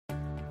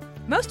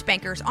Most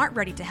bankers aren't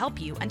ready to help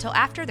you until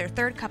after their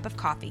third cup of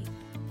coffee.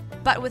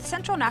 But with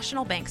Central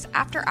National Bank's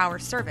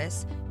after-hours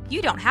service,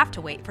 you don't have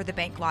to wait for the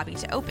bank lobby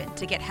to open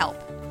to get help.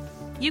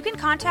 You can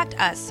contact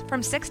us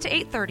from 6 to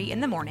 8:30 in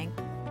the morning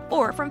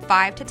or from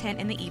 5 to 10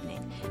 in the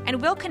evening,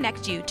 and we'll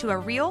connect you to a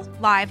real,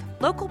 live,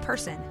 local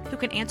person who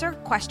can answer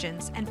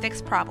questions and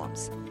fix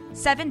problems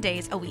 7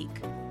 days a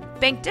week.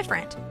 Bank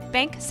different.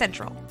 Bank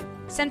Central.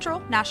 Central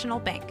National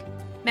Bank.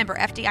 Member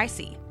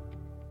FDIC.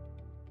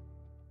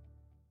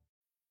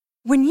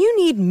 When you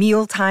need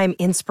mealtime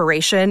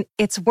inspiration,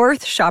 it's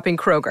worth shopping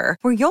Kroger,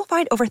 where you'll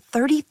find over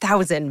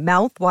 30,000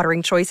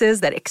 mouth-watering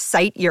choices that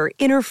excite your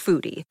inner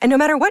foodie. And no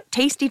matter what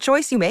tasty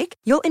choice you make,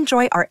 you'll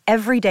enjoy our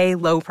everyday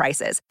low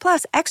prices,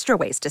 plus extra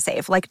ways to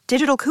save, like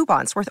digital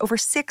coupons worth over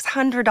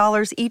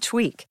 $600 each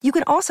week. You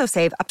can also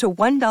save up to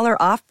 $1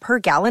 off per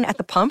gallon at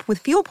the pump with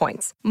fuel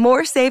points.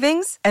 More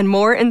savings and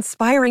more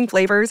inspiring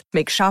flavors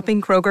make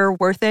shopping Kroger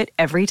worth it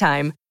every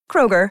time.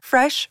 Kroger,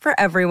 fresh for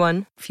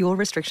everyone. Fuel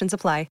restrictions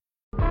apply.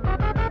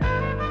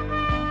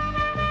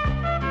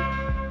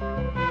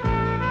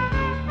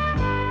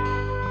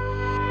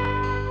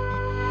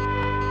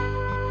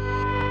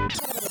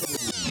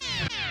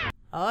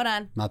 Hold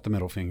on. Not the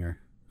middle finger.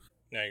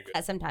 No, you're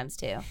good. Sometimes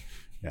too.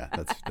 Yeah,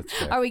 that's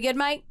fair. Are we good,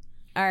 Mike?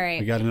 All right.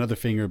 We got another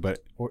finger, but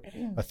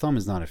a thumb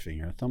is not a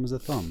finger. A thumb is a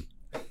thumb.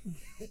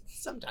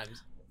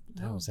 Sometimes.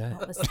 What was that?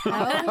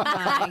 Oh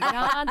my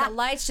God! The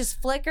lights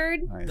just flickered.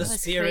 I The know.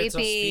 spirits are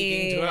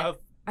speaking to us.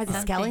 Are the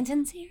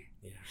skeletons here?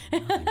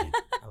 Yeah,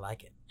 I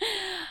like it.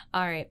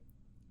 All right.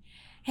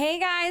 Hey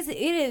guys, it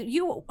is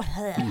you.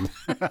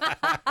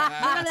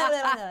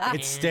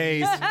 It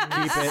stays.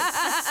 Keep it.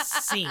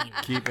 Scene.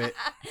 Keep it.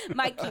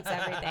 Mike keeps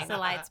everything. It's a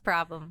lights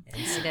problem.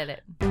 You did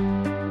it.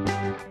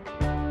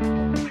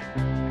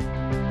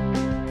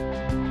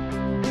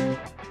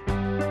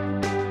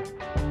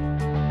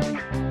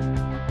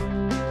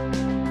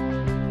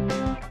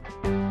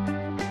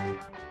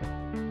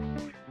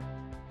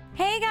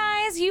 Hey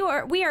guys,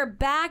 we are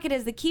back. It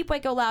is the Keep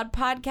Waco Loud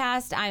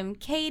podcast. I'm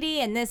Katie,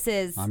 and this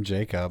is I'm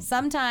Jacob.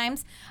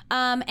 Sometimes.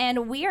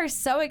 And we are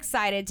so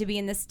excited to be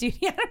in the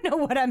studio. I don't know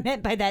what I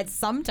meant by that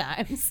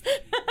sometimes.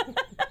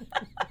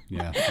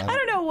 Yeah. I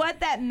don't know what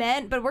that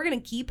meant, but we're going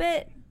to keep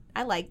it.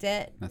 I liked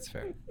it. That's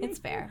fair. It's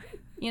fair.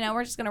 You know,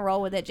 we're just going to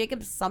roll with it.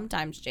 Jacob's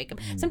sometimes Jacob.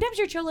 Sometimes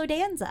you're Cholo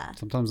Danza.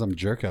 Sometimes I'm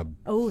Jerkub.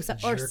 Oh, or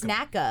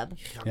Snackub.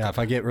 Yeah, if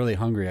I get really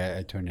hungry,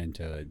 I turn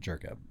into a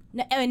Jerkub.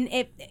 No, and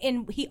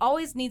he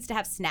always needs to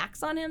have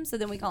snacks on him, so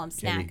then we call him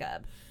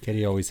Snackub.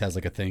 Katie always has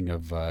like a thing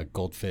of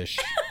goldfish.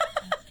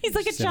 He's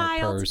like a in her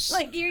child. purse.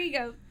 Like, here you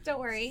go. Don't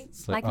worry.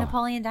 It's Like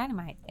Napoleon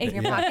Dynamite in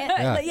your Yeah.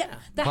 pocket. Yeah.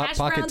 The hash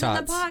Pocket browns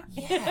in the tots. pocket.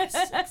 Yes,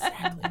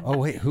 exactly. Oh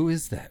wait, who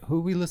is that? Who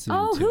are we listening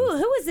Oh, to?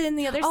 who is in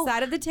the other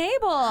side of the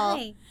table?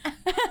 Hi.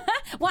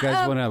 Well, You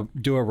guys want to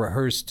do a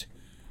rehearsed?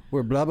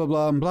 We're blah blah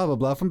blah and blah blah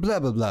blah from blah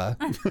blah blah.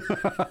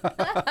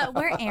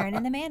 We're Aaron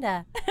and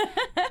Amanda.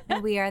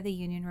 And we are the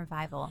Union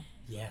Revival.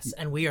 Yes,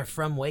 and we are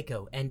from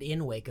Waco and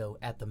in Waco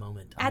at the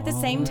moment. at the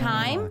same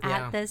time?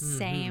 Yeah. At the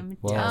same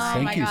Well,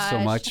 time. my thank you so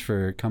gosh. much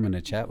for coming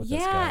to chat with us,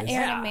 Yeah, guys.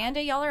 Aaron and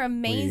Amanda, y'all are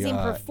amazing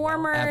We,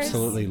 performers.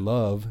 Absolutely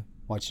love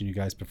watching you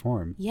guys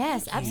perform.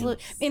 Yes,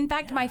 absolutely. In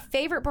fact, my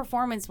favorite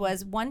performance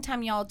was one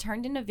time y'all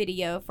turned in a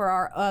video for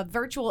our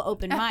virtual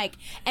open mic,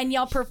 and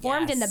y'all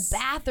performed in the Yes.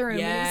 bathroom.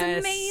 It Yes.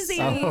 was amazing.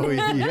 Oh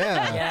yeah,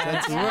 Yeah,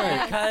 that's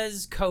right.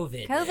 Because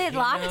COVID. COVID you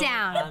know?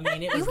 lockdown. I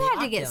mean, it was You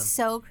had to get lockdown.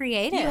 so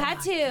creative. You had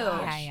to.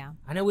 Yeah.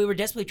 I know we were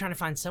desperately trying to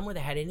find somewhere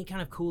that had any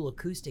kind of cool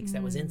acoustics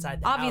that was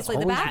inside the Obviously,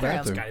 house. the Always bathroom.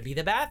 It's got to be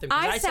the bathroom. 'cause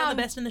I I sound sound-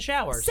 the best in the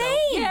shower. Same. So,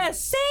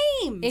 yes.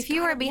 Same. If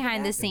you were gotta be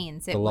behind the that.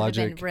 scenes, it The would have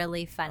been logic.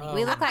 really funny.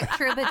 We look like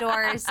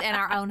troubadours in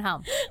our own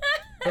home.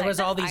 There was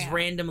all these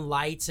random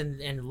lights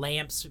and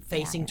lamps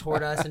facing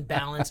toward us and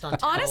balanced on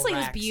towel Honestly, it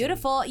was racks and-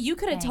 beautiful. You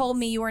could have told Thanks.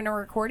 me you were in a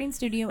recording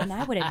studio, and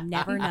I would have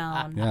never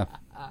known. Yeah.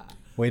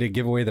 Way to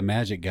give away the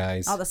magic,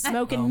 guys. All the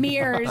smoke and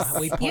mirrors.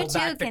 We pulled You too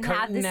back the can have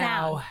curtain the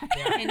now.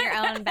 sound in your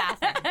own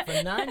bathroom.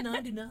 For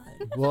 $9.99.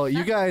 Well,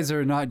 you guys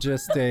are not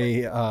just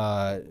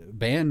a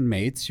band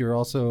mates; you're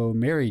also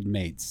married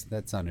mates.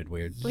 That sounded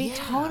weird. We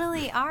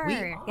totally are.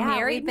 Yeah,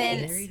 Married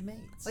Married mates.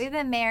 We've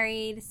been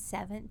married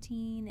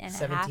 17 and a half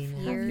 17 and a half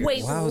years. years.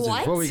 Wait, Wowzers.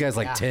 what? What were you guys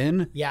like Yeah.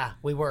 10? Yeah,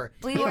 we were.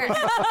 We were. It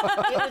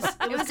was was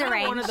kind of one of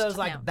arranged. those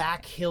like No.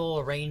 back hill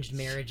arranged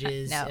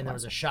marriages, No, it and there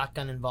was a wasn't.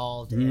 shotgun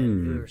involved,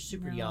 and we were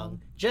super young,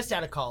 just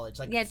out of college,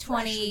 like Yeah, fresh-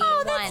 20.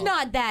 Oh, that's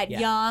not that Yeah.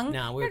 young.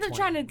 No, we were You're 20.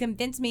 trying to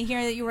convince me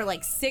here that you were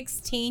like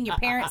 16. Your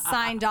parents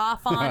signed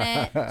off on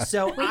it.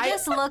 So We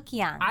just look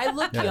young. I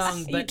look Yes. young,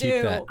 You but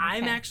do. that.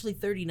 I'm Okay. actually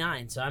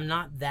 39, so I'm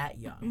not that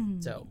young.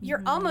 So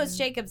You're almost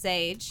Jacob's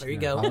age. there you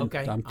go. I'm,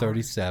 Okay, I'm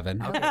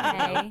 37. Okay.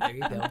 Okay. There you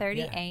go. I'm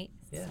 38.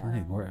 Yeah.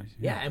 Fine, we're-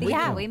 Yeah, and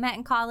Yeah, we met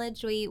in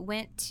college. We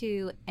went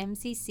to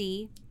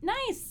MCC,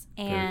 Nice.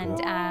 and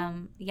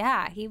cool.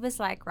 yeah, he was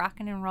like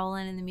rocking and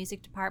rolling in the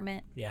music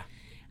department. Yeah.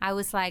 I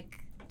was like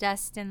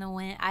dust in the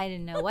wind. I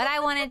didn't know what I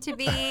wanted to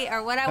be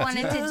or what I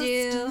wanted to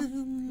do.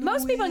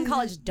 Most people in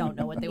college don't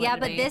know what they Yeah,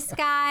 want to but be. this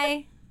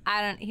guy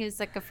He was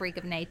like a freak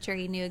of nature.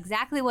 He knew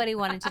exactly what he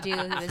wanted to do.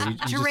 He was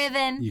You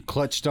driven. you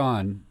clutched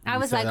on. I You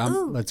was said, like,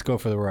 ooh. let's go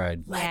for the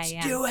ride. Let's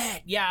Yeah. do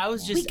it. Yeah, I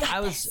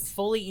was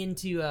fully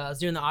into. I was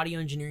doing the audio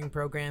engineering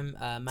program.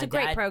 It's a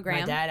great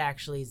program. My dad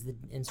actually is the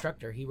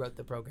instructor. He wrote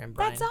the program.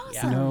 Brian. That's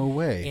awesome. No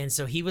way. And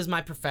so he was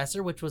my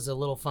professor, which was a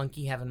little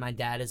funky having my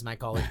dad as my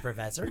college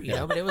professor,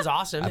 but it was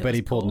awesome. I It bet was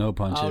he pulled cool. no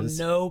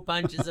punches. Oh, no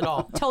punches at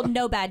all. Told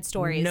no bad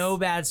stories. No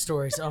bad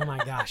stories. Oh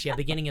my gosh. Yeah,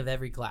 beginning of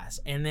every class.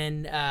 And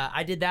then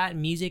I did that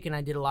in music, and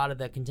I did a lot of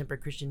the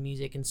contemporary Christian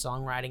music and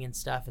songwriting and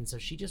stuff. And so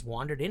she just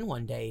wandered in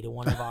one day to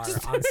one of our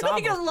ensembles.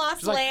 like a lost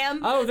She's like,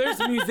 lamb. oh, there's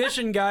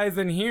musician guys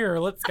in here.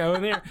 Let's go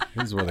in there.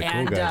 This is where the cool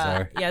And, guys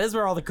are. Yeah, this is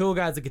where all the cool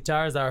guys with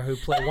guitars are who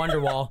play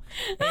Wonderwall.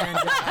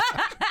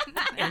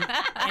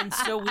 And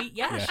so she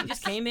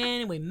just came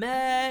in and we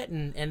met,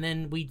 and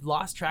then we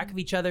lost track of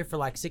each other for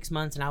like 6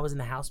 months. And I was in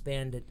the house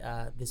band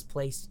at this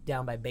place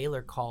down by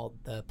Baylor called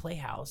the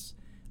Playhouse,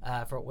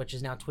 which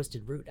is now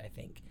Twisted Root, I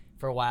think,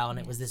 for a while. And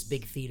it was this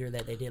big theater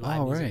that they did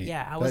live Oh, music. right.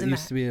 Yeah, I was that in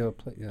used to be a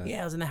play.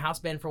 I was in the house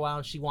band for a while,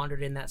 and she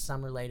wandered in that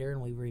summer later,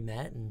 and we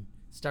re-met and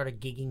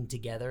started gigging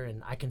together,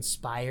 and I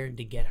conspired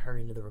to get her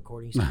into the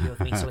recording studio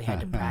with me, so we had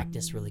to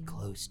practice really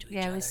close to each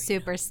other. Yeah, it was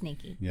super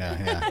sneaky.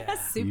 Yeah.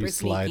 Super You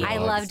slide sneaky. I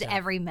Oh, loved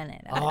every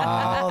minute of it.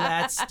 All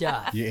that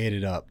stuff. You ate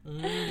it up.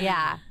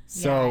 Yeah.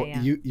 So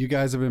yeah. you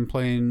guys have been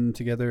playing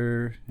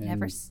together and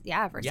ever since.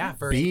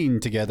 For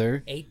being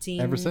together 18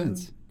 ever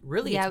since.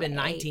 Really, Yeah, it's been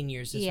 19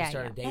 years since we yeah,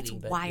 started yeah.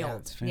 dating. That's but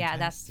wild. Yeah,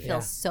 that Fantastic.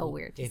 feels so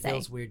weird to It say.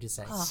 feels weird to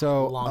say.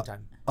 So a long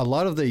time. a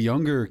lot of the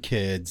younger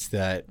kids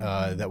that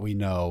that we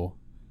know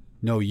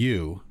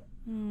you.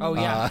 Oh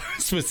yeah.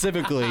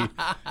 Specifically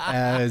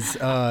as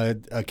a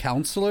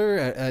counselor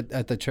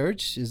at the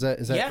church. Is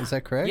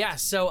that correct? Yeah.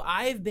 So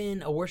I've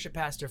been a worship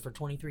pastor for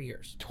 23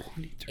 years.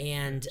 23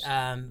 And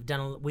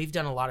we've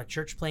done a lot of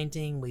church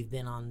planting. We've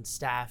been on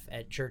staff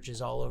at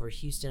churches all over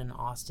Houston,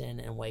 Austin,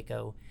 and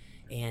Waco.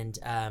 And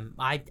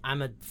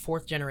I'm a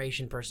fourth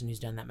generation person who's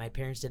done that. My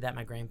parents did that.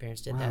 My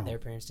grandparents did that. Their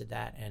parents did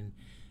that. And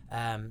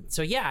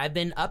so I've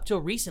been up till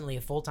recently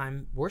a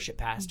full-time worship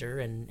pastor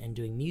and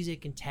doing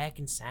music and tech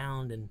and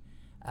sound. And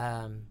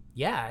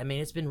I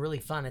mean, it's been really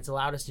fun. It's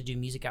allowed us to do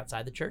music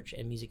outside the church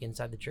and music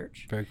inside the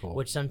church. Very cool.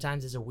 Which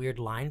sometimes is a weird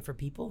line for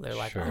people. They're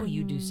like, Sure. oh,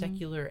 you do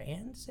secular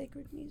and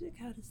sacred music?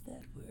 How does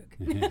that work?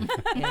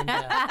 and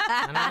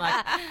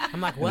I'm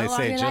like, And well, they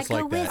say it just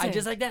like that. I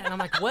just like that. And I'm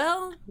like,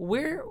 well,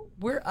 we're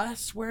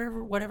us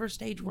whatever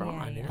stage we're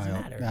on. It doesn't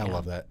matter. I you know?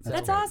 love that.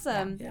 That's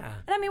awesome. Yeah.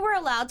 And I mean, we're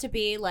allowed to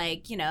be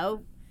like,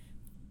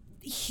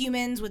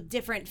 humans with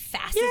different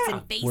facets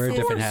and faces. Wear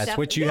different and hats, stuff.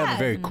 which you have a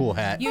very cool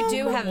hat. You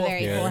do have a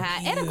very Yeah. cool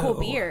hat and a cool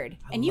Thank you. beard.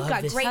 I And you've love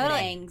got this great thing.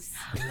 bangs.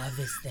 I love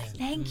this thing.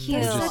 Thank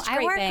you. Such I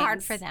great work hard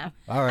bangs. for them.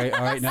 All right.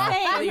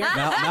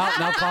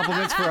 Now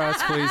compliments for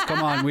us, please.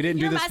 Come on. We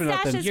didn't do Your this for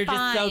mustache nothing. is You're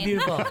just so fine.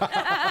 beautiful.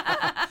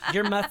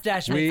 Your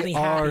mustache makes me We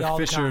happy all are the time.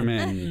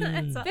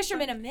 fishermen.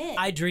 Fisherman of men.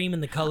 I dream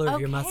in the color of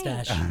your Okay.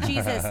 mustache.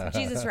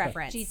 Jesus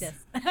reference. Jesus.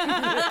 So let's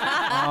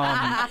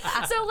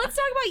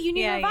talk about Union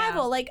Yeah,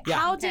 Revival. yeah. Like, Yeah.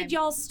 how Okay. did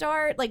y'all start?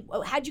 Like,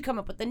 how'd you come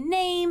up with the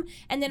name?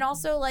 And then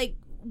also, like,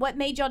 what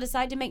made y'all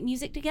decide to make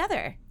music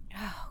together?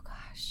 Oh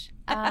gosh.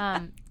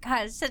 God,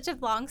 it's such a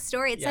long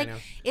story. It's Yeah, I like know.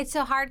 it's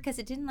so hard because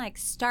it didn't like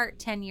start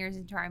 10 years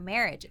into our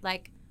marriage. It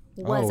like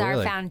was our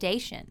really?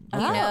 foundation. Oh.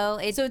 You know,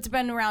 it's So it's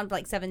been around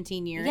like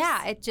 17 years.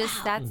 yeah. It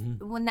just that's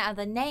well now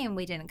the name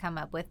we didn't come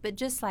up with, but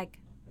just like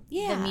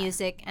the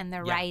music and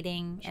the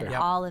writing and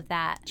Yeah. all of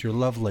that. It's your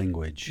love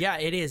language. Yeah,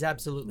 it is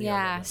absolutely. I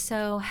Yeah, love it.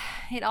 so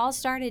it all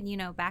started,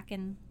 back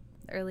in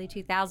the early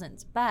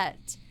 2000s.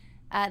 But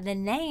the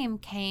name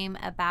came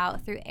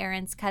about through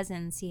Aaron's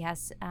cousins. He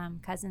has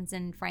cousins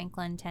in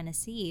Franklin,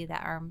 Tennessee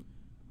that are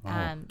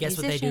Guess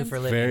what they do for a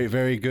living? Very,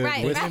 very good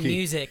Right, whiskey. right.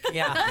 Music.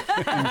 Yeah.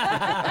 and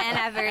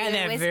have very and good they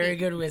have whiskey. very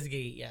good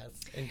whiskey. Yes,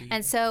 indeed.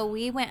 And so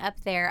we went up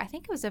there. I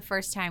think it was the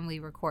first time we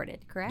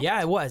recorded, correct?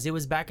 yeah, it was. It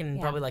was back in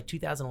Yeah. probably like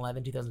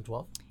 2011,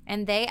 2012.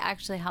 And they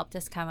actually helped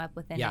us come up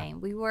with a Yeah. name.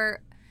 We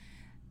were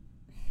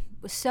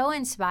so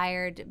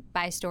inspired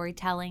by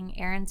storytelling.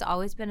 Aaron's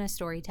always been a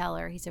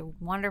storyteller. He's a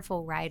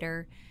wonderful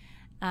writer.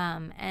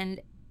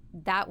 And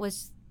that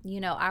was,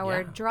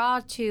 our Yeah. draw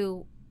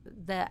to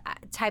the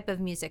type of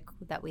music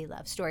that we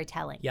love,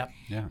 storytelling. Yep.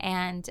 Yeah.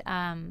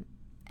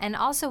 And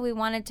also we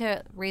wanted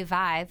to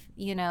revive,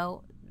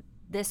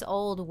 this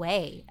old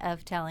way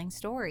of telling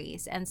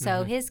stories. And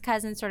so his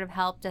cousin sort of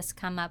helped us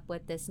come up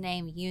with this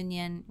name,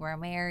 Union, we're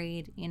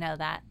married,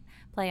 that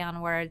play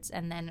on words,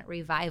 and then a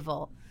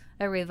revival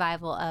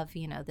of,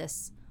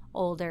 this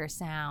older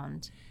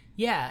sound.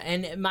 Yeah,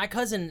 and my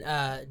cousin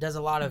does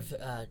a lot of.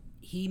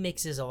 He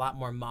mixes a lot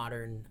more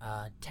modern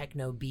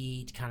techno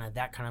beat,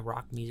 that kind of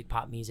rock music,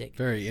 pop music.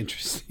 Very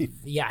interesting.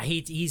 Yeah,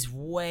 he's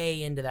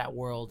way into that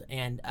world,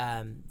 and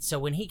so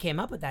when he came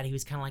up with that, he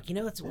was kind of like,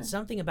 it's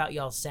something about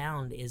y'all's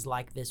sound is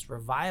like this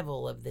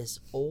revival of this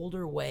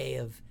older way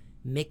of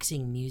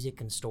mixing music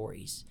and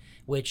stories,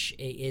 which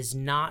is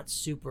not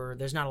super.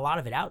 There's not a lot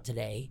of it out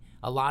today.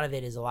 A lot of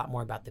it is a lot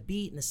more about the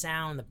beat and the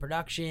sound, and the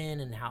production,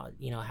 and how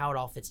how it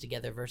all fits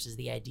together versus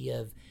the idea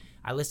of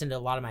I listen to a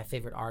lot of my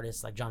favorite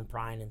artists like John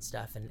Prine and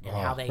stuff, and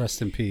how they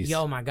rest in peace.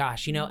 Oh my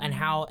gosh, you know,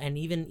 and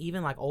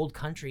even like old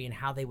country, and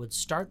how they would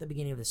start the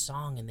beginning of the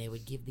song and they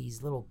would give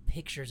these little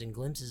pictures and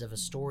glimpses of a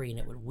story, and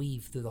it would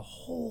weave through the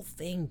whole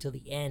thing till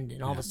the end,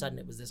 and all of a sudden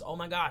it was this, oh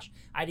my gosh,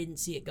 I didn't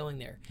see it going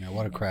there. Yeah,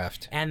 what a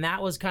craft. And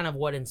that was kind of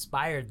what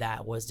inspired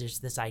that, was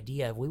just this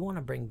idea of, we want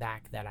to bring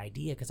back that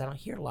idea, because I don't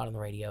hear it a lot on the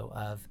radio,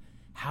 of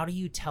how do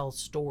you tell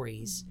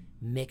stories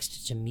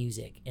mixed to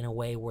music in a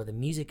way where the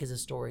music is a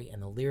story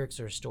and the lyrics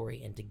are a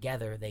story, and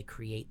together they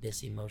create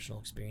this emotional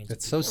experience.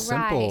 It's so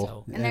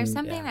simple. Right. And there's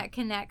something that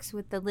connects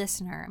with the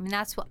listener. I mean,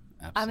 that's what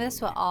that's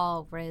what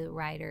all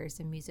writers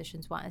and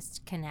musicians want,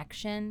 is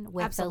connection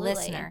with the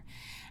listener.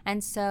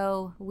 And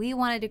so we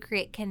wanted to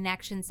create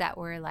connections that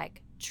were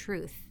like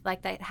truth,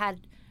 like that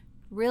had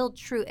real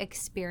true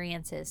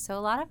experiences. So a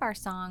lot of our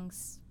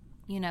songs,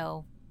 you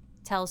know,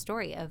 tell a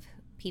story of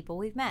people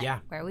we've met,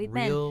 where we've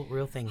been,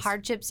 real things,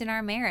 hardships in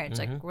our marriage,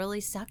 like really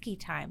sucky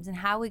times, and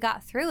how we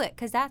got through it,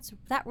 because that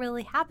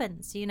really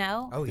happens, you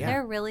know.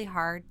 They're really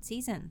hard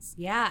seasons.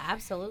 Yeah,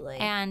 absolutely.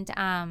 And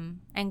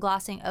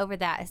glossing over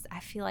that is, I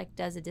feel like,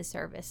 does a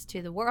disservice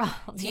to the world,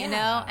 you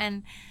know.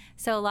 And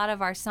so a lot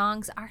of our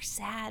songs are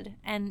sad,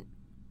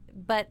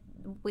 but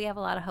we have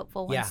a lot of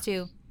hopeful ones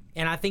too.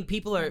 And I think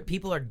people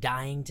are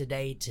dying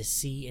today to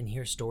see and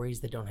hear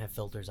stories that don't have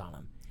filters on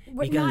them.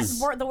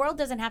 The world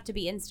doesn't have to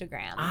be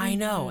Instagram. I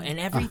know, and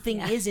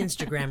everything is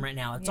Instagram right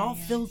now. It's all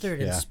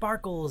filtered and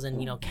sparkles, and,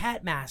 you know,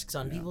 cat masks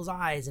on people's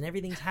eyes, and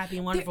everything's happy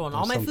and wonderful, and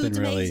all my food's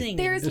amazing.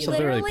 There's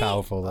something really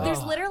powerful.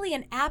 There's literally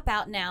an app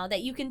out now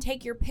that you can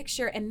take your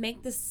picture and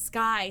make the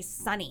sky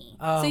sunny.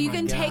 Oh, so you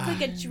can take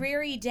like a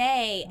dreary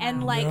day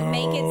and like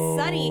make it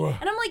sunny.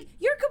 And I'm like,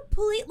 you're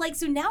complete, like,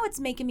 so now it's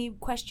making me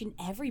question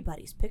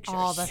everybody's pictures.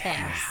 All the things.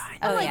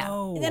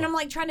 And then I'm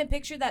like trying to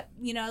picture that,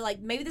 you know, like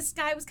maybe the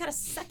sky was kind of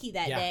sucky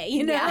that day,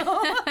 you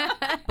know?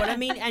 But I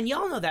mean, and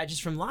y'all know that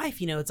just from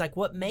life, you know, it's like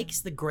what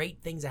makes the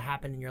great things that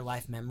happen in your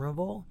life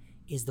memorable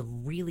is the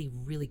really,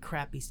 really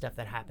crappy stuff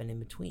that happened in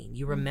between.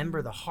 You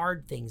remember the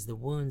hard things, the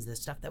wounds, the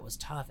stuff that was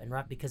tough and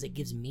rough, because it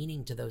gives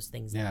meaning to those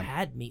things that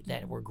had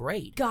that were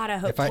great. God, I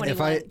hope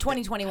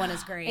 2021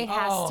 is great. It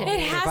has to be.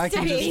 It has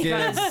to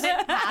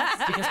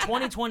be. Because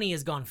 2020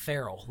 has gone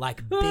feral,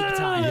 like big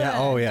time. Yeah,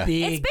 oh yeah.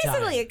 It's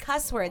basically a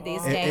cuss word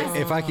these days.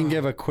 If I can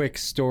give a quick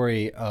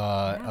story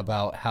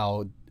about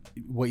how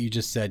what you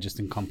just said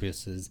just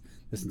encompasses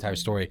this entire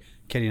story.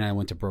 Kenny and I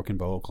went to Broken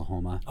Bow,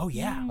 Oklahoma. Oh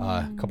yeah.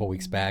 A couple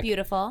weeks back.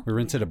 Beautiful. We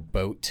rented a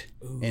boat,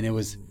 and it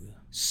was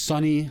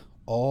sunny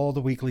all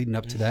the week leading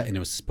up to that, and it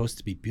was supposed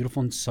to be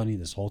beautiful and sunny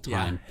this whole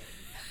time.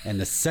 And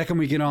the second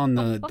we get on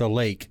the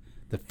lake,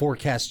 the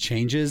forecast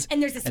changes,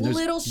 and there's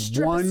little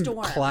strip one of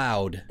storm.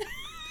 Cloud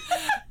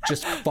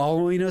just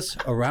following us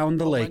around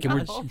the lake, and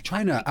we're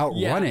trying to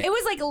outrun it. It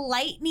was like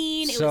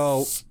lightning. It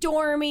was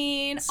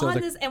storming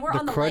and we're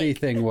on the cruddy lake.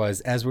 thing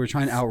was, as we were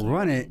trying to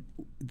outrun it,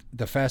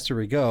 the faster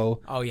we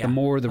go, the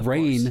more the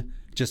rain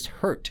just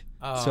hurt.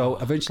 So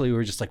eventually we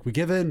were just like, we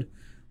give in,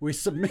 we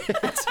submit.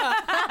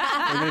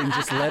 And then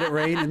just let it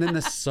rain, and then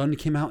the sun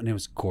came out, and it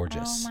was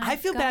gorgeous. I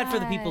feel bad for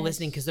the people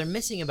listening, because they're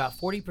missing about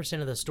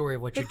 40% of the story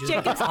of what you're doing.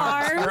 Jacob's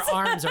arms. Their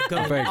arms are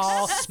going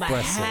all, my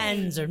expressive.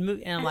 hands are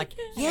moving, and I'm like,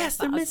 yes,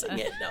 they're missing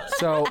it. No.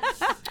 So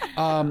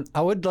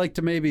I would like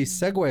to maybe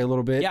segue a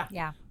little bit.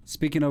 Yeah.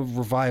 Speaking of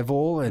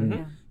revival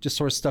and just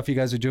sort of stuff you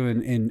guys are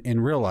doing in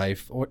real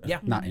life, or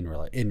not in real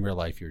life. In real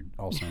life, you're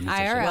also in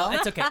IRL. Well,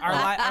 it's okay.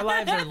 Our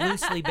lives are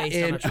loosely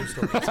based on a true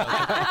story.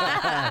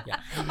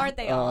 So Aren't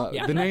they all?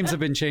 The names have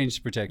been changed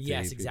to protect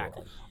yes, the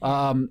exactly.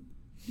 people.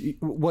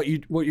 What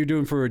you're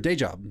doing for a day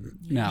job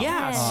now.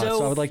 Yeah,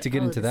 so I would like to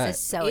get into that. This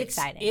is so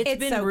exciting. It's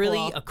been so really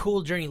cool. a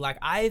cool journey. Like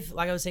I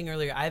was saying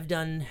earlier, I've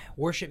done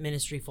worship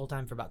ministry full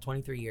time for about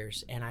 23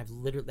 years, and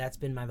that's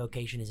been my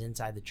vocation, is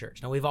inside the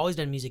church. Now we've always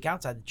done music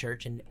outside the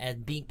church,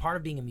 and being part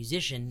of being a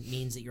musician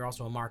means that you're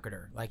also a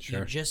marketer. Like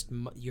you're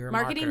a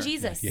marketing marketer.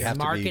 Jesus. You have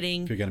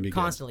marketing to be, if you're gonna be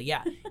constantly.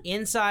 Yeah,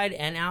 inside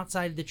and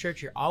outside the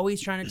church, you're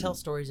always trying to tell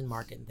stories and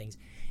market and things.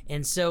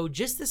 And so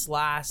just this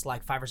last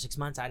 5 or 6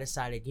 months, I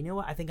decided, you know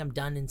what? I think I'm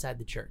done inside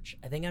the church.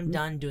 I think I'm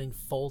done doing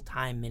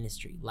full-time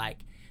ministry. Like,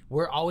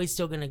 we're always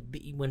still going to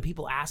be, when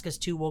people ask us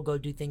to, we'll go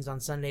do things on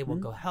Sunday. We'll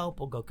go help.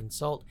 We'll go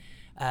consult.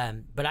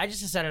 But I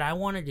just decided I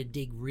wanted to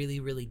dig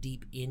really, really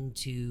deep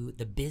into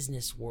the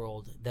business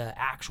world, the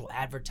actual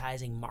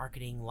advertising,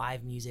 marketing,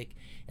 live music,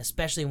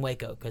 especially in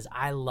Waco, because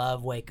I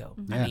love Waco.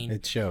 Yeah, I mean,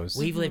 it shows.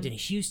 We've lived in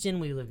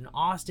Houston. We lived in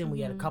Austin. We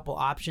had a couple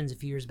options a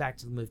few years back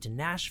to move to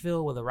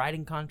Nashville with a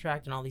writing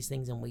contract and all these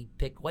things, and we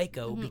picked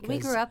Waco because we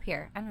grew up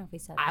here. I don't know if we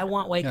said that. I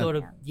want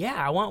Waco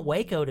I want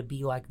Waco to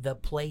be like the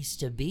place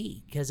to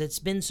be, because it's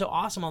been so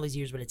awesome all these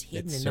years, but it's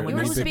hidden and no one You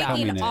were knows about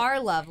speaking it. our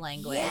love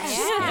language.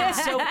 Yeah.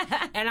 So,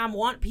 and I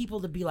want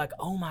people to be like,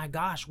 oh my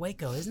gosh,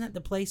 Waco, isn't that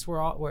the place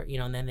where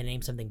and then they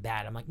name something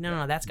bad. I'm like,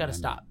 no, that's got to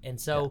stop. And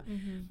so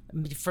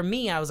for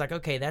me, I was like,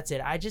 okay, that's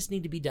it. I just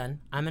need to be done.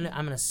 I'm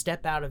gonna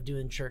step out of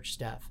doing church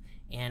stuff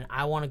And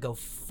I want to go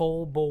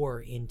full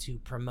bore into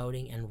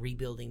promoting and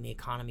rebuilding the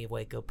economy of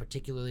Waco,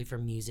 particularly for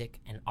music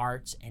and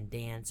arts and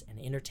dance and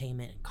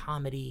entertainment and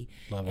comedy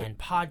and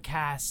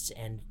podcasts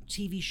and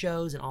TV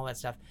shows and all that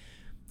stuff.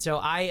 So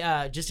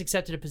I just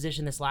accepted a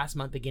position this last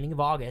month, beginning of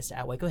August,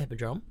 at Waco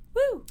Hippodrome.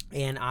 Woo!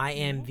 And I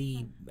am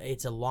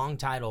it's a long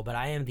title, but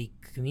I am the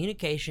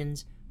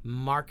communications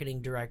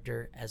marketing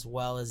director as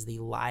well as the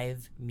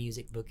live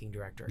music booking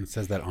director. It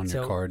says that on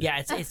your card. Yeah,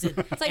 it's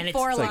like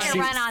 4 lines. like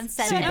run on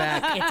set.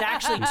 It's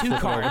actually 2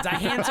 cards. I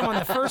hand someone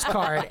the first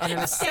card, and then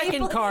the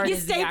second card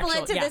is the actual. You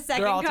staple it to the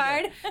second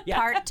card. Yeah.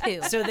 Part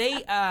 2. So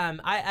they,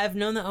 I've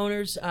known the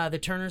owners, the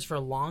Turners, for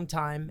a long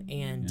time,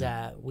 and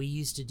we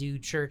used to do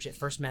church at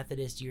First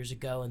Methodist years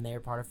ago, and they're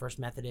part of First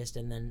Methodist.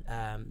 And then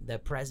the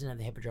president of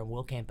the Hippodrome,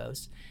 Will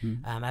Campos,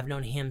 I've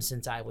known him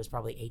since I was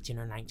probably 18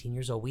 or 19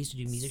 years old. We used to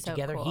do music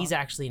together. Cool. He's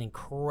actually an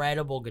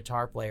incredible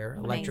guitar player,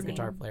 electric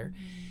guitar player,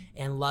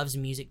 and loves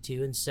music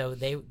too. And so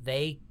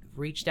they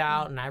reached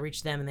out, and I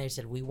reached them, and they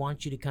said, we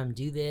want you to come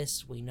do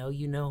this. We know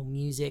you know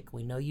music.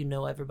 We know you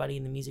know everybody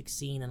in the music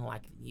scene, and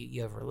like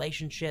you have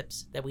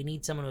relationships, that we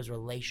need someone who has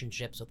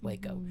relationships with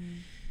Waco.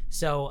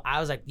 So I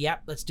was like,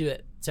 yep, let's do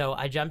it. So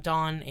I jumped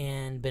on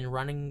and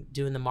been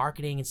doing the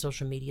marketing and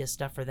social media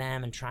stuff for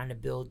them, and trying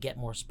to get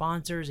more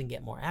sponsors and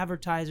get more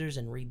advertisers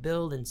and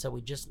rebuild. And so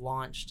we just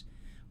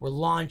we're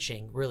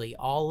launching really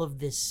all of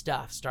this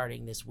stuff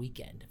starting this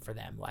weekend for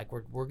them. Like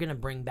we're going to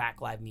bring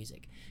back live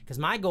music, because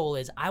my goal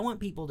is I want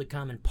people to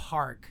come and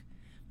park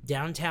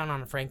downtown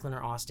on Franklin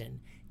or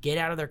Austin, get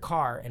out of their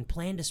car, and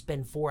plan to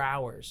spend 4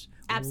 hours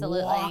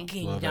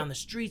walking down the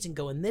streets and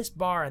go in this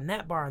bar and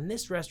that bar and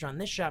this restaurant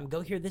and this shop, and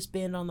go hear this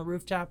band on the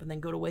rooftop, and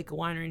then go to Waco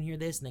Winery and hear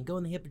this, and then go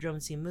in the Hippodrome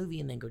and see a movie,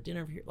 and then go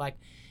dinner here,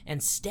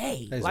 and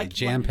stay. It's like a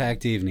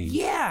jam-packed evening.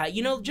 Yeah,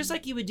 just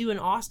like you would do in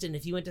Austin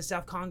if you went to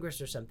South Congress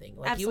or something.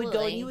 Like you would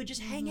go and you would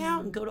just hang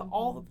out and go to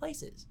all the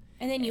places.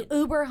 And then you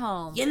Uber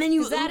home. And then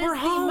you Uber home. That is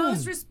home. the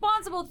most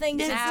responsible thing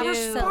to do.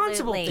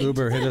 Responsible thing.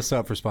 Uber, hit us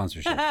up for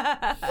sponsorship.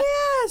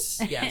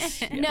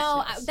 Yes.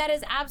 No, that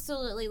is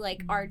absolutely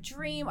like our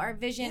dream, our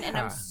vision, and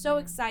I'm so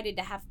excited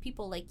to have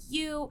people like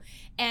you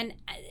and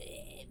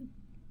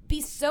be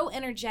so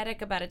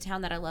energetic about a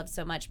town that I love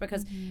so much,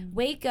 because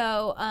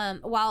Waco,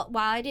 while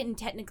I didn't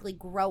technically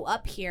grow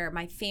up here,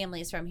 my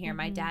family is from here.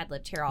 My dad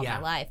lived here all my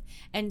life.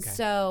 And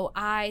so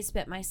I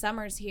spent my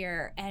summers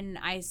here, and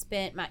I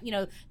spent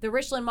the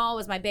Richland Mall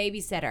was my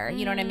babysitter.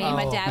 You know what I mean?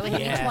 My dad would give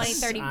me 20,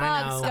 30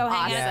 bucks, go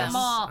hang out at the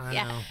mall.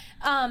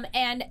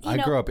 And I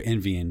grew up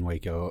envying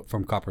Waco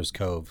from Copper's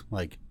Cove,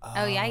 like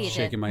you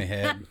shaking my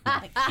head,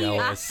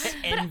 jealous.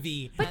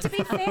 Envy. But to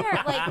be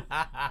fair, like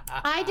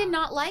I did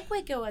not like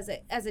Waco as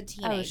a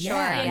teenager. Oh, sure.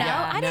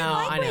 I didn't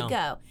like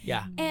Waco.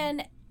 Yeah.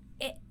 And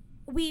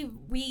we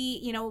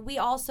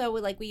also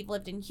we've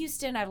lived in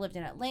Houston, I've lived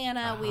in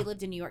Atlanta, we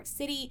lived in New York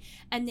City,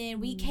 and then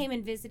we came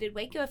and visited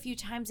Waco a few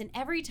times, and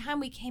every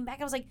time we came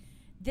back I was like,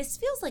 this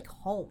feels like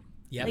home.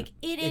 Yep. Like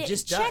it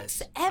just checks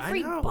does.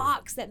 every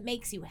box that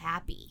makes you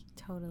happy.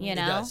 Totally. You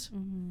know? It does.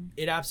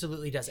 It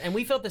absolutely does. And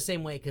we felt the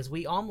same way, because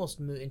we almost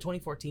moved in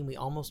 2014. We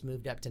almost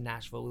moved up to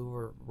Nashville. We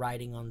were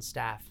writing on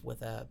staff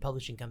with a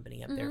publishing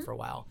company up there for a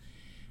while,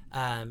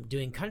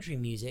 doing country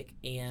music,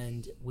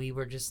 and we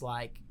were just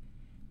like,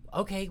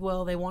 okay,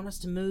 well, they want us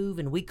to move,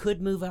 and we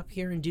could move up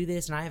here and do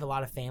this. And I have a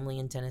lot of family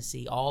in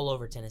Tennessee, all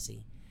over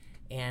Tennessee,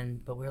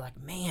 but we were like,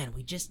 man,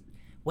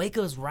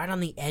 Waco's right on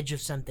the edge of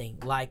something.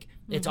 Like,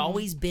 it's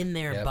always been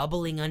there,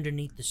 bubbling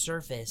underneath the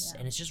surface,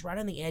 and it's just right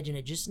on the edge, and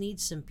it just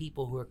needs some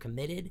people who are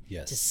committed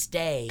to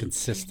stay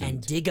consistent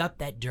and dig up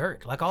that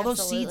dirt. Like, all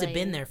those seeds have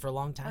been there for a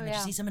long time. I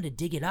just need someone to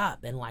dig it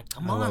up and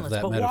come on,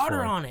 let's put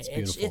water on it.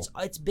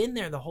 It's been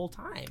there the whole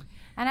time.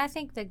 And I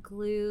think the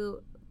glue,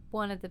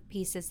 one of the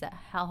pieces that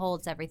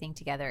holds everything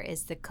together,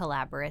 is the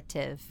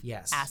collaborative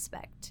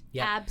aspect.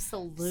 Yep.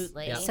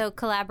 Absolutely. Yep. So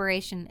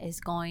collaboration is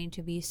going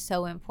to be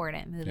so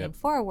important moving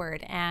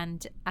forward.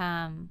 And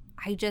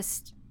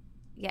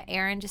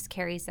Aaron just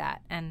carries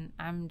that, and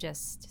I'm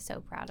just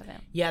so proud of him.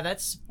 Yeah,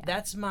 that's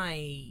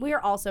my... We are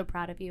also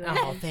proud of you.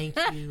 Oh, thank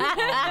you. Oh,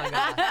 my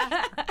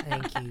gosh.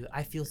 Thank you.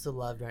 I feel so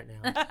loved right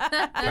now.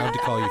 Proud to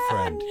call you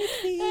friend.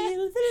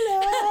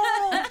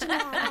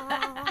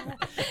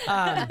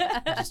 I'm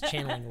just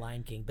channeling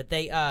Lion King, but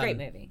they great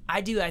movie.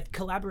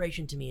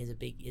 Collaboration to me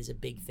is a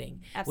big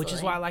thing. Absolutely. Which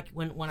is why, like,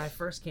 when I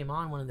first came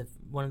on,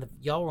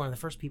 y'all were one of the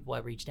first people I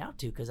reached out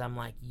to, because I'm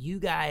like, you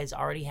guys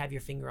already have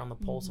your finger on the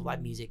pulse of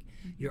live music.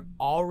 You're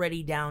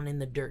already down in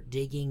the dirt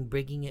digging,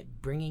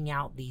 bringing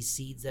out these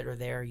seeds that are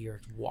there.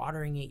 You're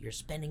watering it. You're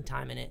spending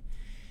time in it.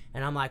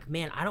 And I'm like,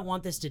 man, I don't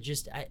want this to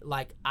just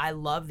I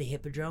love the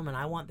Hippodrome, and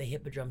I want the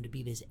Hippodrome to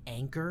be this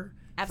anchor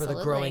for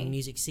the growing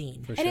music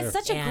scene. And it's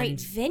such a great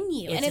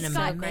venue.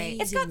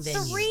 It's got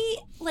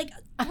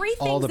three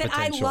things that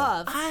I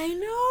love. I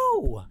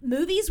know.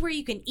 Movies where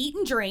you can eat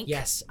and drink.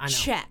 Yes, I know.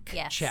 Check.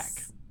 Yes.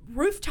 Check.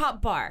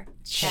 rooftop bar.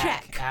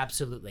 Check.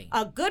 Absolutely.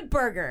 A good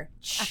burger.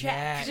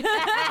 Check. Secret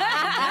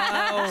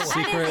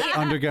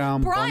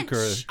underground bunker.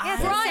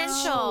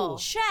 Essential.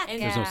 Check.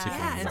 And, There's no secret.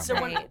 and so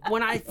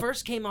when I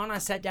first came on, I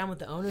sat down with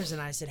the owners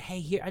and I said, hey,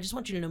 here, I just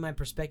want you to know my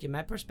perspective.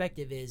 My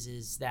perspective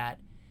is that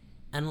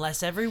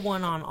unless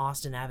everyone on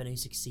Austin Avenue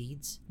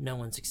succeeds, no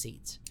one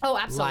succeeds. Oh,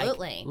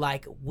 absolutely.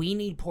 Like we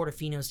need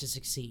Portofino's to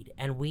succeed,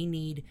 and we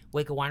need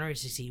Waco Winery to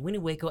succeed. We need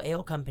Waco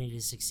Ale Company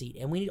to succeed,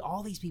 and we need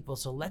all these people.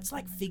 So let's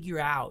figure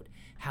out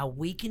how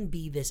we can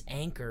be this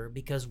anchor,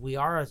 because we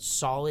are a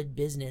solid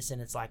business, and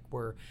it's like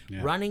we're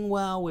running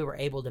well. We were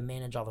able to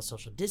manage all the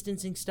social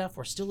distancing stuff.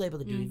 We're still able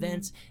to do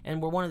events,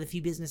 and we're one of the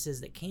few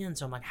businesses that can.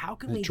 So I'm like, how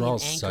can we be an anchor? It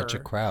draws such a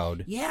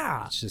crowd.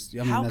 Yeah. It's just,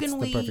 I mean, how that's can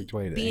the perfect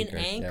way to be anchor.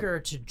 an anchor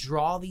to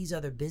draw these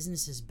other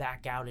businesses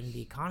back out into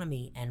the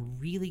economy and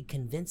really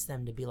convince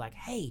them to be like,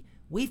 hey,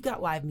 we've got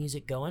live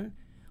music going.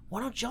 Why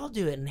don't y'all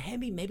do it? And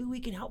maybe we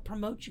can help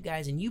promote you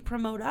guys, and you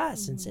promote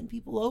us and send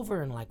people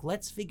over, and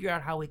let's figure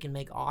out how we can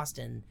make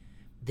Austin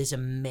this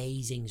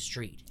amazing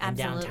street and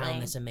downtown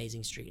this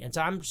amazing street. And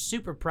so I'm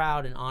super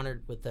proud and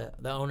honored with the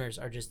owners.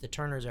 The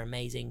Turners are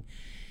amazing.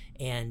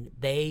 And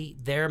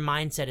their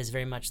mindset is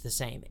very much the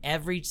same.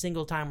 Every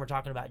single time we're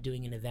talking about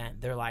doing an event,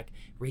 they're like,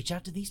 reach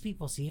out to these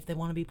people, see if they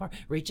want to be part.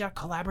 Reach out,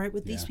 collaborate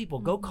with these people.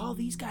 Go call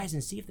these guys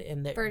and see if they.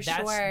 And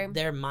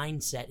their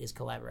mindset is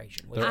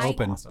collaboration. They're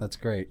open. Awesome. That's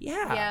great.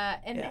 Yeah.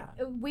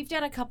 We've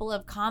done a couple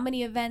of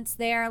comedy events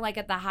there, like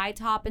at the High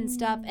Top and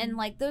stuff, and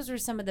those were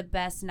some of the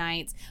best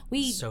nights.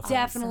 We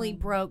definitely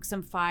broke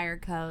some fire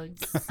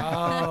codes.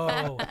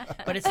 Oh,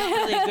 but it's not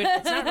really a good.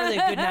 It's not really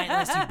a good night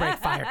unless you break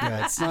fire codes.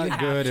 Yeah, it's not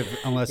good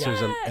unless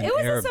there's an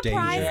air of danger.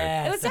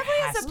 It was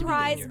definitely a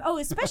surprise. Oh,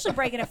 especially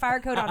breaking a fire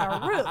code on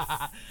a roof.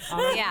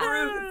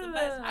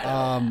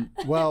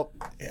 Well,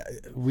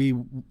 we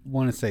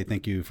want to say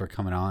thank you for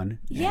coming on.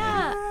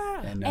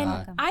 And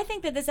I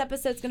think that this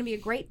episode is going to be a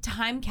great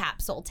time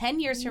capsule. 10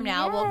 years from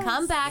now, we'll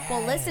come back,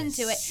 we'll listen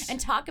to it, and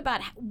talk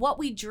about what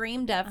we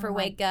dreamed of for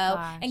Waco,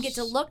 and get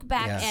to look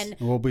back. And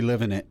we'll be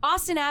living it.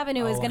 Austin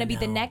Avenue is going to be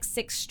the next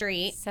 6th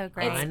Street. So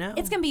great. I know.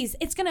 It's going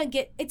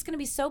to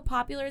be so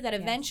popular that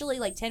eventually,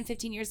 10,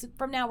 15 years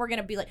from now, we're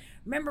going to be like,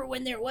 remember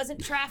when there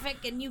wasn't traffic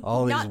and you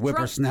all these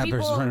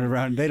whippersnappers running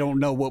around? They don't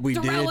know what we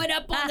did. Throwing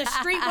up on the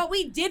street what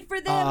we did for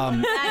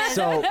them.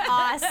 So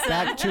awesome.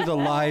 Back to the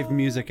live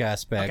music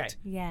aspect. Okay.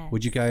 Yes.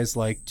 Would you guys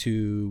like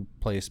to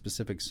play a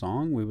specific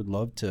song? We would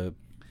love to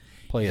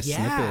play a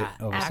snippet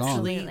of a song.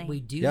 Actually,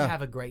 we do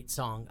have a great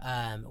song.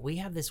 We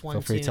have this one.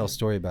 Feel free to tell a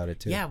story about it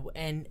too. Yeah,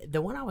 and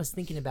the one I was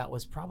thinking about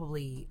was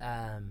probably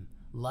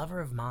 "Lover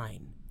of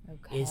Mine."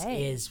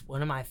 Is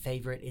one of my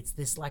favorite. It's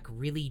this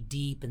really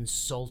deep and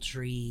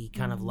sultry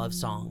kind of love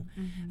song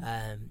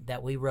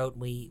that we wrote.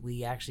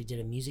 We actually did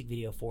a music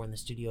video for in the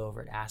studio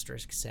over at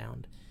Asterisk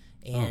Sound.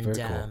 And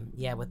very cool.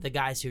 with the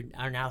guys who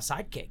are now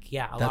Sidekick.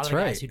 Yeah, a That's lot of the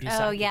right. guys who do Oh,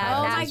 Sidekick.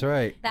 yeah. That's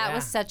right. That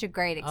was such a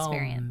great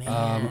experience. Oh,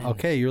 man.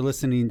 Okay, you're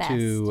listening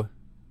to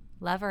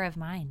Lover of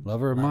Mine.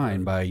 Lover of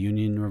Mine by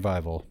Union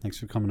Revival. Thanks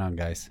for coming on,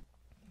 guys.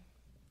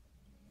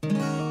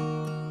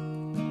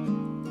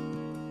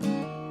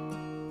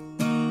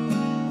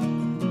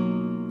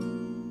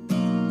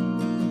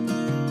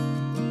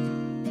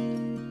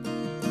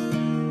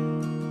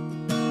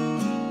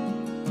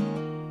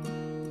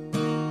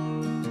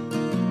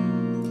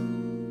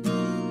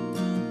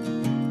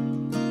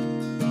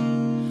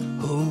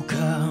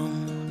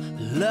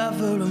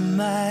 Lover of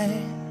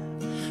mine,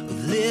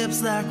 with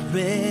lips like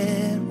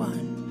red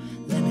wine,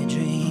 let me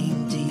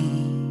dream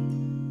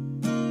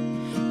deep.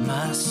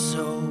 My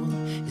soul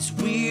is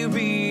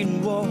weary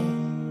and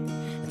worn,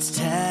 it's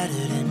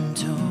tattered and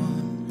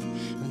torn,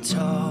 and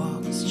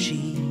talk is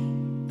cheap.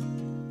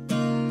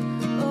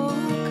 Oh,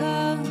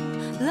 come,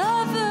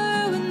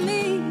 lover with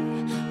me,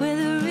 where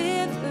the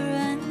river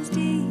runs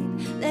deep,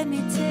 let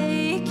me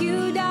take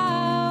you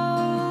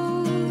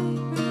down.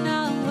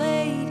 I'll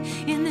wait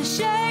in the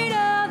shade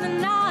of the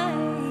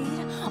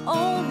night,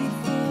 only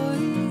for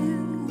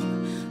you,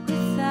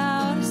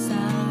 without a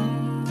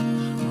sound.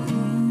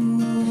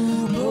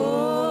 Ooh,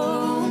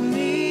 pull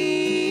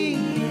me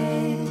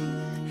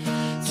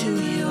in to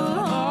your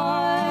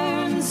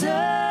arms again,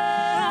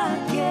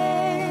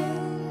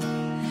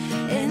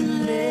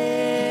 and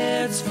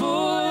let's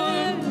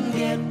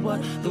forget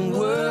what the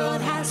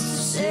world has to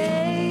say.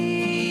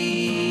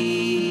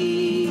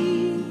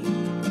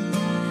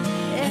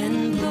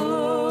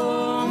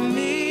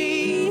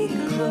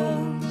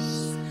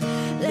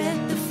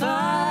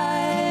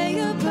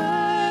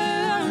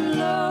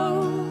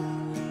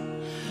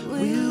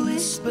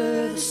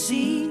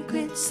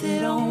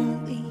 That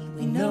only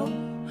we know.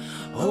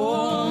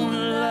 Oh,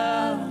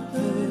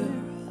 lover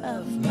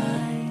of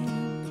mine,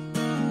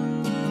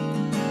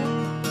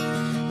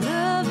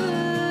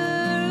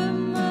 lover of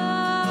mine.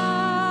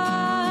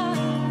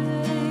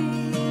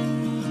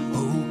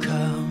 Oh,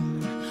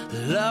 come,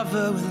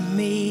 lover with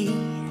me,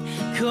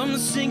 come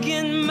sink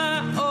in my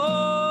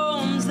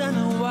arms and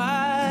I'll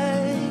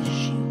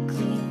wash you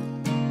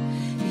clean.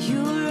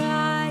 Your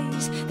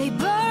eyes, they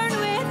burn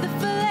with the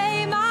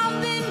flame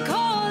I've been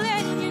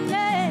calling your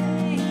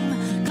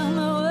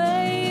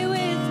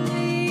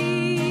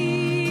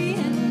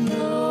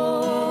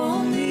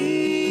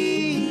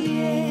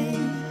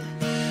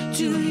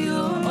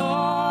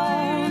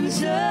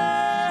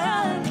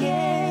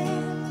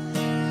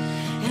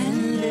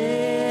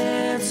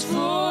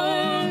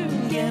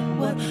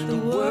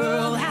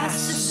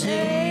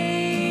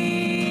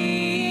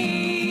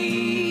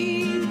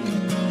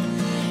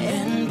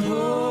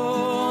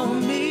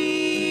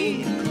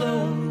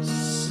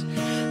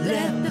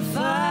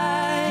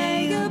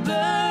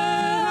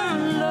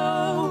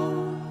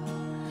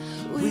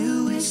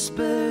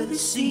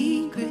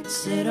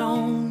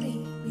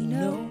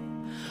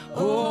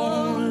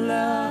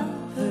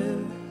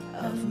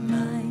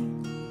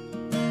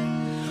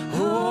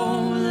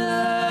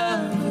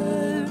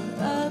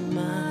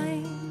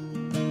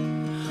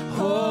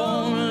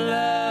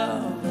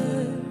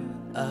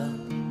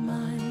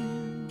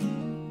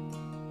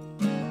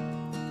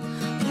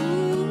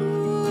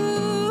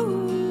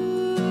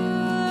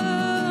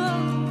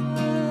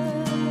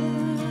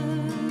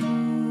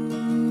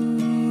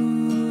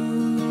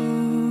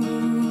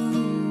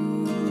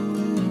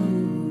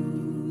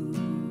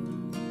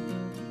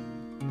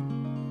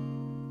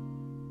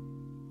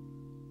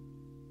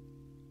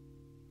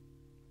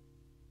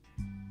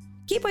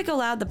Keep Waco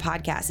Loud, the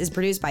podcast, is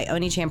produced by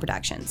Oni-chan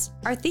Productions.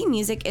 Our theme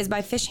music is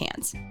by Fish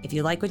Hands. If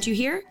you like what you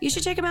hear, you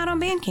should check them out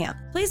on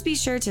Bandcamp. Please be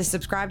sure to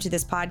subscribe to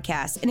this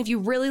podcast, and if you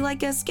really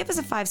like us, give us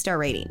a 5-star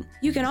rating.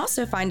 You can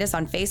also find us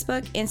on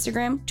Facebook,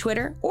 Instagram,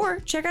 Twitter, or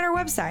check out our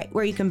website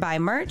where you can buy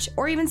merch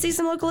or even see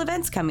some local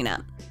events coming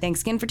up.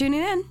 Thanks again for tuning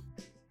in.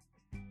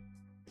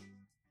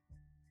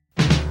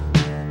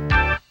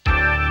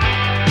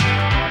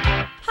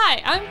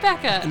 Hi, I'm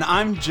Becca. And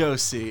I'm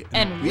Josie.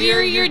 And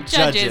we're your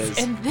judges.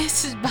 And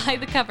this is By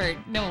the Cover.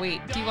 No,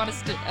 wait. Do you want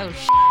us to... Oh,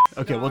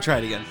 Okay, we'll try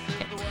it again.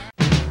 Okay.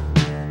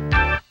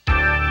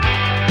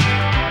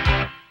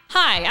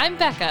 Hi, I'm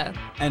Becca.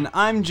 And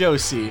I'm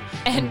Josie.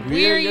 And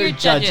we're your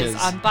judges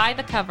on By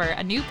the Cover,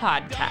 a new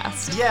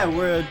podcast. Yeah,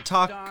 we're a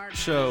talk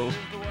show.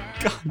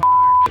 God,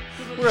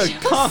 we're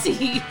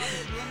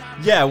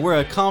we're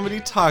a comedy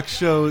talk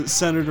show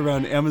centered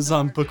around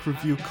Amazon book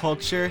review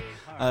culture.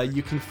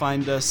 You can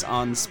find us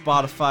on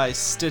Spotify,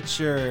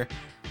 Stitcher,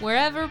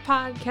 wherever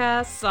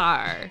podcasts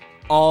are.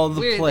 All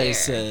the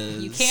places.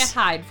 There. You can't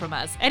hide from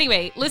us.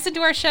 Anyway, listen to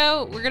our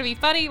show. We're going to be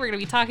funny. We're going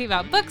to be talking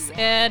about books,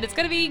 and it's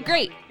going to be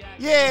great.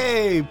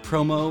 Yay!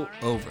 Promo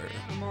over.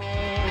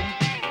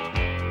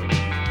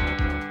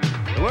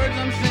 The words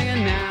I'm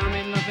singing now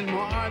mean nothing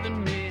more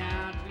than me.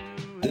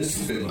 This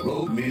has been the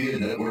Rogue Media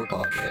Network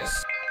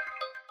Podcast.